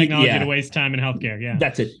Using technology to yeah, waste time in healthcare. Yeah.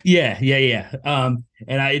 that's it. Yeah.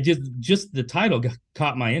 And I just the title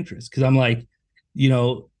caught my interest because I'm like,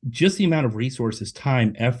 just the amount of resources,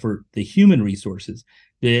 time, effort, the human resources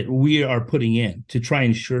that we are putting in to try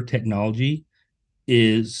and ensure technology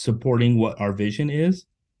is supporting what our vision is.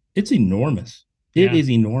 It's enormous. It Yeah. is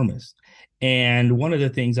enormous. And one of the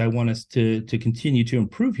things I want us to continue to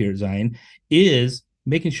improve here, Zion, is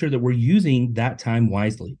making sure that we're using that time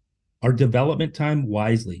wisely, our development time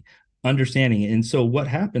wisely, understanding it. And so what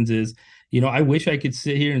happens is, I wish I could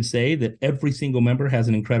sit here and say that every single member has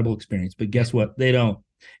an incredible experience, but guess what? They don't.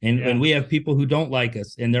 And we have people who don't like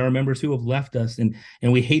us, and there are members who have left us, and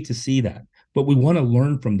we hate to see that. But we want to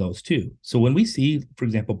learn from those too. So when we see, for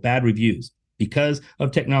example, bad reviews because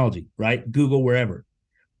of technology, right? Google, wherever,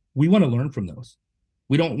 we want to learn from those.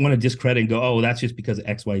 We don't want to discredit and go, oh, that's just because of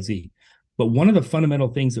XYZ. But one of the fundamental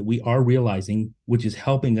things that we are realizing, which is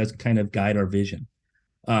helping us kind of guide our vision,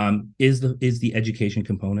 is the education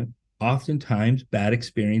component. Oftentimes, bad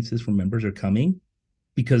experiences from members are coming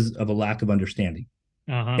because of a lack of understanding.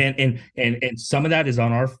 Uh-huh. And some of that is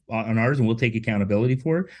on ours, and we'll take accountability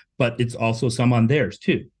for it, but it's also some on theirs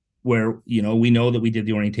too, where we know that we did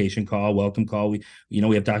the orientation call, welcome call, we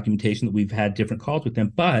have documentation that we've had different calls with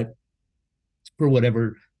them, but for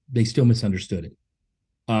whatever, they still misunderstood it.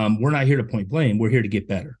 We're not here to point blame, we're here to get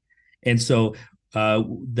better. And so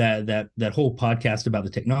that whole podcast about the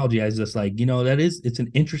technology, I was just like, it's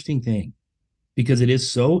an interesting thing because it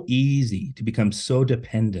is so easy to become so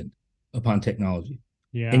dependent upon technology.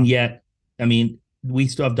 Yeah. And yet, I mean, we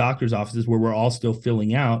still have doctors' offices where we're all still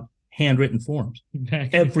filling out handwritten forms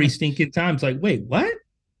every stinking time. It's like, wait, what?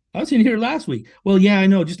 I was in here last week. Well, yeah, I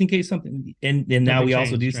know, just in case something. And now we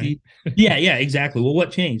also do see. Yeah, exactly. Well,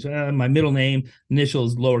 what changed? My middle name initial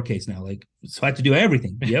is lowercase now. Like, so I have to do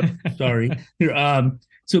everything. Yep. Sorry.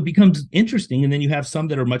 So it becomes interesting. And then you have some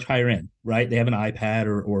that are much higher end, right? They have an iPad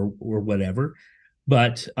or whatever.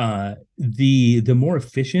 But the more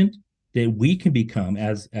efficient that we can become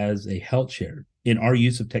as a HealthShare in our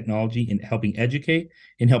use of technology, in helping educate,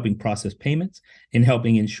 in helping process payments, in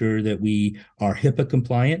helping ensure that we are HIPAA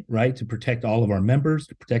compliant, right, to protect all of our members,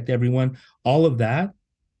 to protect everyone, all of that,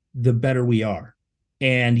 the better we are.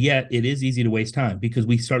 And yet it is easy to waste time because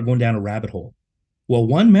we start going down a rabbit hole. Well,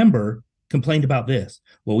 one member complained about this.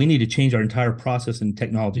 Well, we need to change our entire process and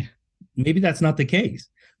technology. Maybe that's not the case,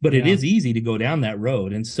 but it is easy to go down that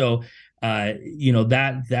road. And so that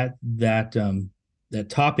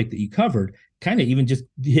topic that you covered kind of even just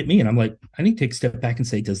hit me, and I'm like, I need to take a step back and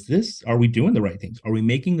say, are we doing the right things? Are we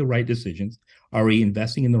making the right decisions? Are we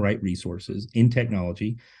investing in the right resources in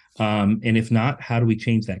technology? And if not, how do we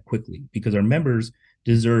change that quickly? Because our members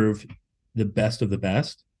deserve the best of the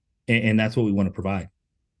best, and that's what we want to provide.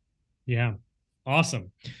 Yeah,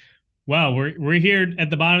 awesome. Well, we're here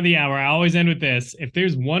at the bottom of the hour. I always end with this. If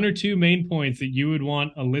there's one or two main points that you would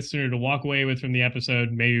want a listener to walk away with from the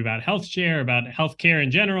episode, maybe about HealthShare, about healthcare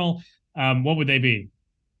in general, what would they be?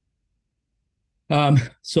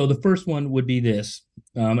 So the first one would be this,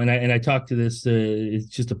 and I talk to this. It's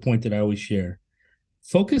just a point that I always share.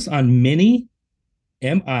 Focus on mini,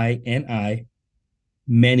 MINI,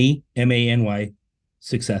 many MANY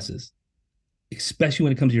successes, especially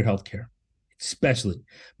when it comes to your healthcare. Especially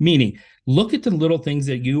meaning, look at the little things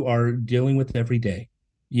that you are dealing with every day.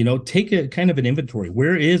 Take a kind of an inventory.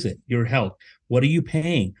 Where is it? Your health. What are you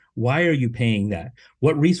paying? Why are you paying that?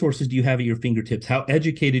 What resources do you have at your fingertips? How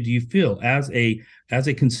educated do you feel as a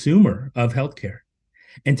consumer of healthcare?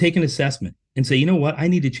 And take an assessment and say, you know what? I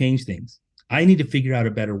need to change things. I need to figure out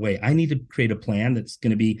a better way. I need to create a plan that's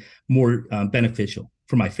going to be more beneficial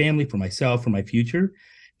for my family, for myself, for my future,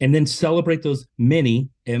 and then celebrate those many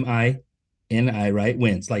right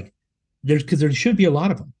wins. Like because there should be a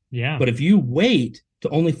lot of them. Yeah. But if you wait to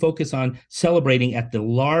only focus on celebrating at the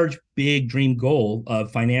large, big dream goal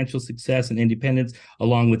of financial success and independence,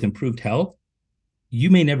 along with improved health, you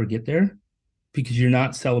may never get there because you're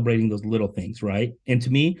not celebrating those little things, right? And to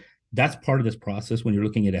me, that's part of this process when you're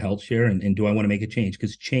looking at a HealthShare and do I want to make a change?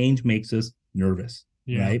 Because change makes us nervous,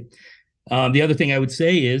 right? The other thing I would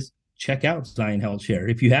say is check out Zion HealthShare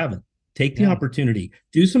if you haven't. Take the opportunity,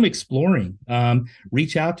 do some exploring,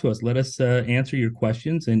 reach out to us, let us answer your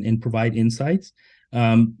questions and provide insights.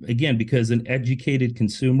 Again, because an educated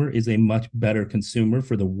consumer is a much better consumer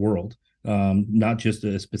for the world, not just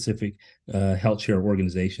a specific HealthShare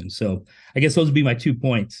organization. So I guess those would be my 2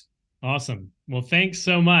 points. Awesome. Well, thanks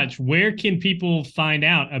so much. Where can people find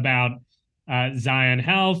out about Zion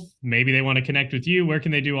Health? Maybe they want to connect with you. Where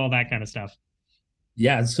can they do all that kind of stuff?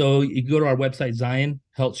 Yeah, so you go to our website,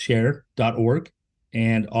 zionhealthshare.org,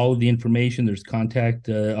 and all of the information, there's contact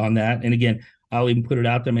on that. And again, I'll even put it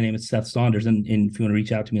out there. My name is Seth Saunders, and if you want to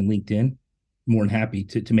reach out to me on LinkedIn, more than happy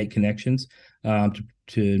to make connections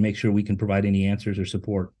to make sure we can provide any answers or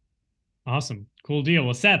support. Awesome. Cool deal.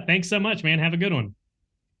 Well, Seth, thanks so much, man. Have a good one.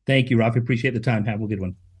 Thank you, Rafi. Appreciate the time. Have a good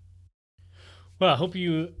one. Well,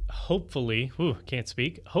 hopefully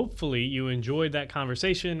you enjoyed that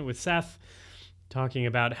conversation with Seth, talking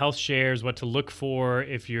about health shares, what to look for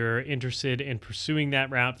if you're interested in pursuing that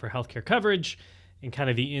route for healthcare coverage, and kind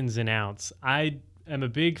of the ins and outs. I am a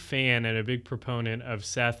big fan and a big proponent of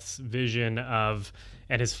Seth's vision of,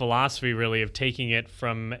 and his philosophy really, of taking it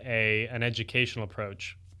from an educational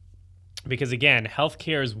approach. Because again,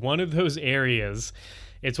 healthcare is one of those areas.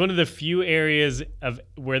 It's one of the few areas of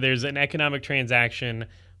where there's an economic transaction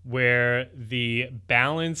where the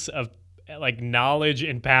balance of like knowledge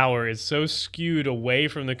and power is so skewed away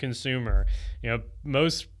from the consumer.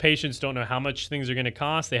 Most patients don't know how much things are going to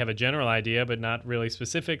cost. They have a general idea, but not really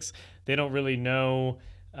specifics. They don't really know.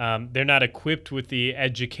 They're not equipped with the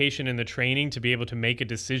education and the training to be able to make a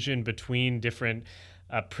decision between different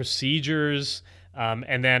procedures.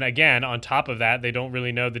 And then again, on top of that, they don't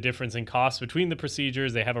really know the difference in cost between the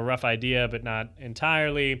procedures. They have a rough idea, but not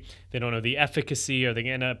entirely. They don't know the efficacy, or they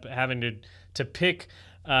end up having to pick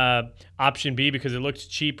option B because it looks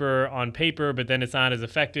cheaper on paper, but then it's not as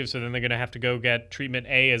effective. So then they're going to have to go get treatment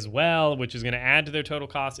A as well, which is going to add to their total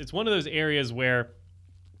cost. It's one of those areas where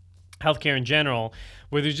healthcare in general,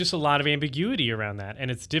 where there's just a lot of ambiguity around that,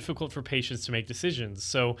 and it's difficult for patients to make decisions.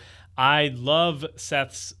 So I love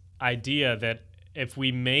Seth's idea that if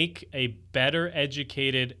we make a better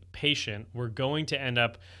educated patient, we're going to end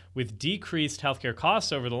up with decreased healthcare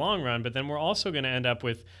costs over the long run, but then we're also going to end up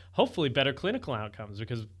with hopefully better clinical outcomes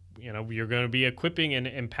because you're going to be equipping and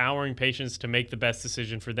empowering patients to make the best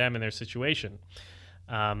decision for them in their situation.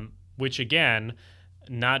 Which again,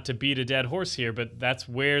 not to beat a dead horse here, but that's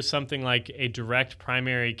where something like a direct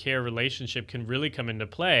primary care relationship can really come into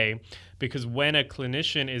play, because when a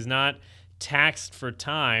clinician is not taxed for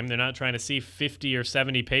time, they're not trying to see 50 or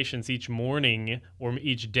 70 patients each morning or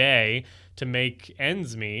each day to make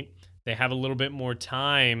ends meet. They have a little bit more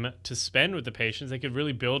time to spend with the patients. They could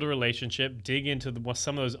really build a relationship, dig into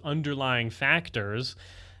some of those underlying factors,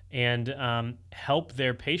 and help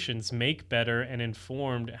their patients make better and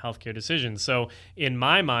informed healthcare decisions. So in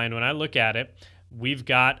my mind, when I look at it, we've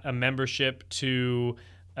got a membership to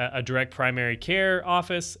a direct primary care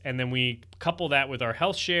office, and then we couple that with our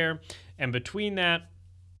HealthShare. And between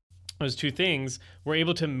those two things, we're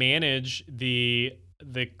able to manage the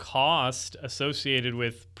cost associated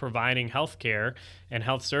with providing healthcare and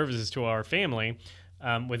health services to our family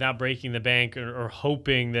without breaking the bank or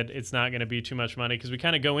hoping that it's not going to be too much money, because we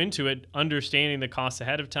kind of go into it understanding the costs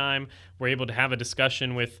ahead of time. We're able to have a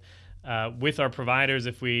discussion with our providers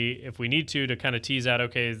if we need to kind of tease out,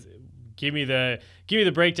 okay, give me the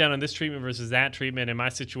breakdown on this treatment versus that treatment. In my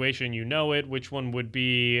situation, it, which one would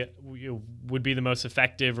be the most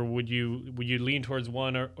effective, or would you lean towards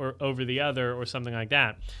one or over the other, or something like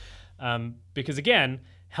that. Because again,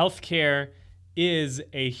 healthcare is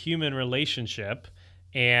a human relationship,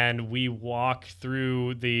 and we walk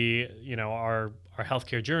through our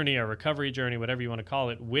healthcare journey, our recovery journey, whatever you want to call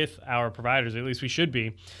it, with our providers, or at least we should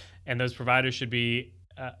be. And those providers should be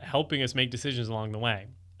helping us make decisions along the way.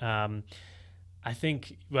 I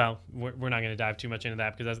think, well, we're not going to dive too much into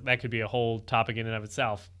that because that could be a whole topic in and of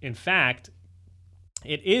itself. In fact,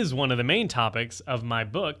 it is one of the main topics of my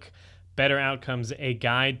book, Better Outcomes, A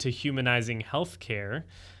Guide to Humanizing Healthcare.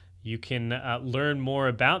 You can learn more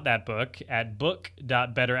about that book at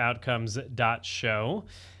book.betteroutcomes.show.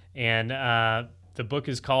 And the book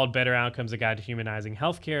is called Better Outcomes, A Guide to Humanizing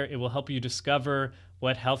Healthcare. It will help you discover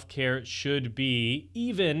what healthcare should be,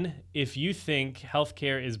 even if you think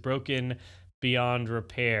healthcare is broken beyond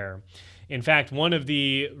repair. In fact, one of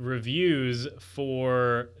the reviews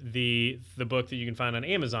for the book that you can find on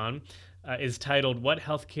Amazon is titled "What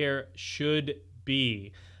Healthcare Should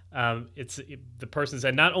Be." The person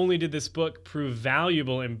said, not only did this book prove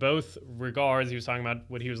valuable in both regards, he was talking about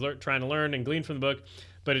what he was trying to learn and glean from the book,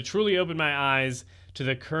 but it truly opened my eyes to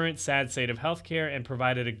the current sad state of healthcare and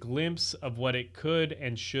provided a glimpse of what it could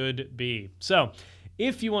and should be. So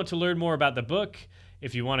if you want to learn more about the book,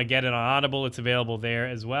 if you want to get it on Audible, it's available there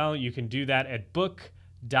as well. You can do that at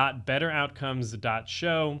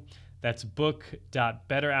book.betteroutcomes.show. That's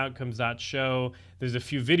book.betteroutcomes.show. There's a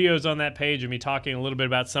few videos on that page of me talking a little bit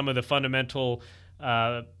about some of the fundamental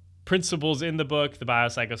principles in the book, the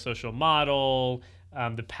biopsychosocial model,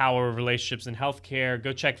 the power of relationships in healthcare.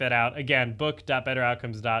 Go check that out. Again,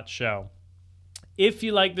 book.betteroutcomes.show. If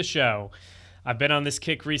you like the show, I've been on this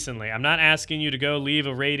kick recently. I'm not asking you to go leave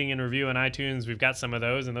a rating and review on iTunes. We've got some of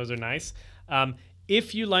those, and those are nice.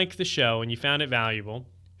 If you like the show and you found it valuable,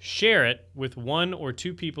 share it with one or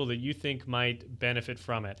two people that you think might benefit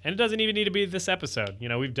from it. And it doesn't even need to be this episode. You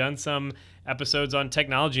know, we've done some episodes on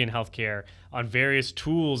technology in healthcare, on various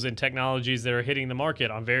tools and technologies that are hitting the market,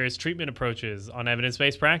 on various treatment approaches, on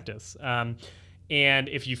evidence-based practice. And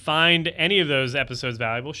if you find any of those episodes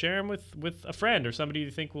valuable, share them with a friend or somebody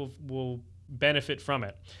you think will benefit from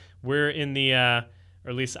it. We're in the, or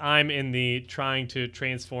at least I'm in the trying to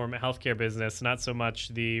transform a healthcare business, not so much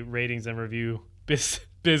the ratings and review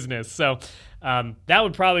business. So that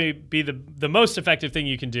would probably be the most effective thing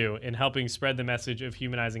you can do in helping spread the message of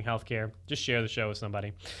humanizing healthcare. Just share the show with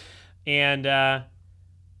somebody. And I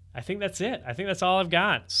think that's it. I think that's all I've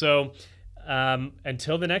got. So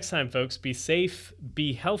until the next time, folks, be safe,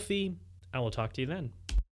 be healthy. I will talk to you then.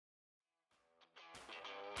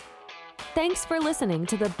 Thanks for listening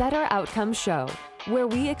to the Better Outcomes Show, where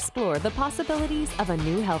we explore the possibilities of a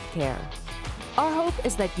new healthcare. Our hope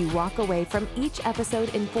is that you walk away from each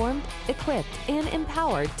episode informed, equipped, and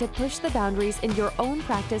empowered to push the boundaries in your own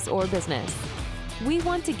practice or business. We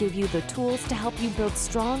want to give you the tools to help you build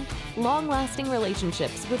strong, long-lasting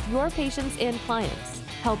relationships with your patients and clients,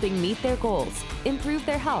 helping meet their goals, improve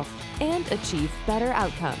their health, and achieve better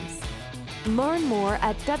outcomes. Learn more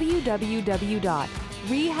at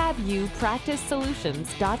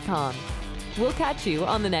www.rehabuppracticesolutions.com. We'll catch you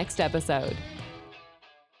on the next episode.